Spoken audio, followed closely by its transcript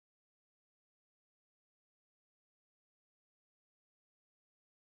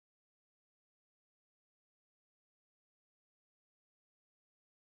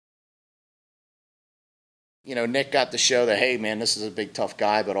You know, Nick got to show that, hey, man, this is a big, tough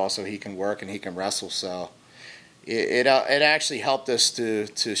guy, but also he can work and he can wrestle. So it actually helped us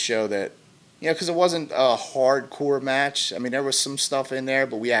to show that, you know, because it wasn't a hardcore match. I mean, there was some stuff in there,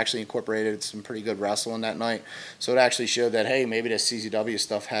 but we actually incorporated some pretty good wrestling that night. So it actually showed that, hey, maybe the CZW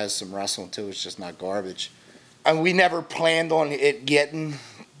stuff has some wrestling too. It's just not garbage. And we never planned on it getting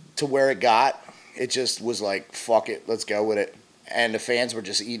to where it got. It just was like, fuck it, let's go with it. And the fans were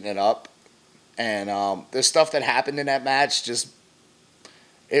just eating it up. And the stuff that happened in that match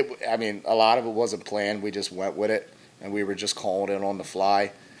I mean, a lot of it wasn't planned. We just went with it, and we were just calling it on the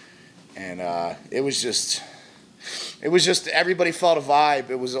fly. And it was just everybody felt a vibe.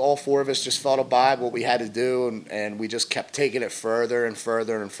 It was all four of us just felt a vibe, what we had to do, and we just kept taking it further and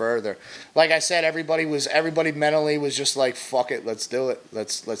further and further. Like I said, everybody mentally was just like, fuck it, let's do it.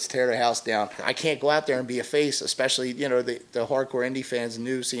 Let's tear the house down. I can't go out there and be a face, especially, you know, the hardcore indie fans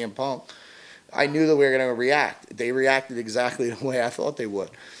knew CM Punk. I knew that we were going to react. They reacted exactly the way I thought they would.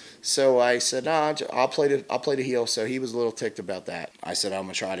 So I said, nah, I'll play the heel. So he was a little ticked about that. I said, I'm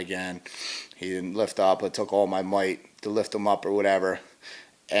going to try it again. He didn't lift up. I took all my might to lift him up or whatever.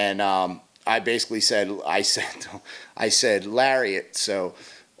 And I basically said, I said, lariat. So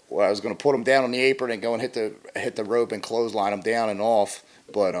I was going to put him down on the apron and go and hit the rope and clothesline him down and off.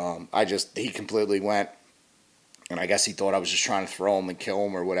 But he completely went. And I guess he thought I was just trying to throw him and kill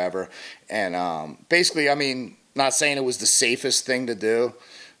him or whatever. And basically, I mean, not saying it was the safest thing to do,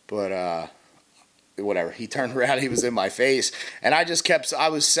 but whatever. He turned around, he was in my face. And I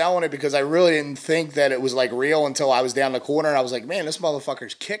was selling it because I really didn't think that it was like real until I was down the corner and I was like, man, this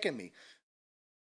motherfucker's kicking me.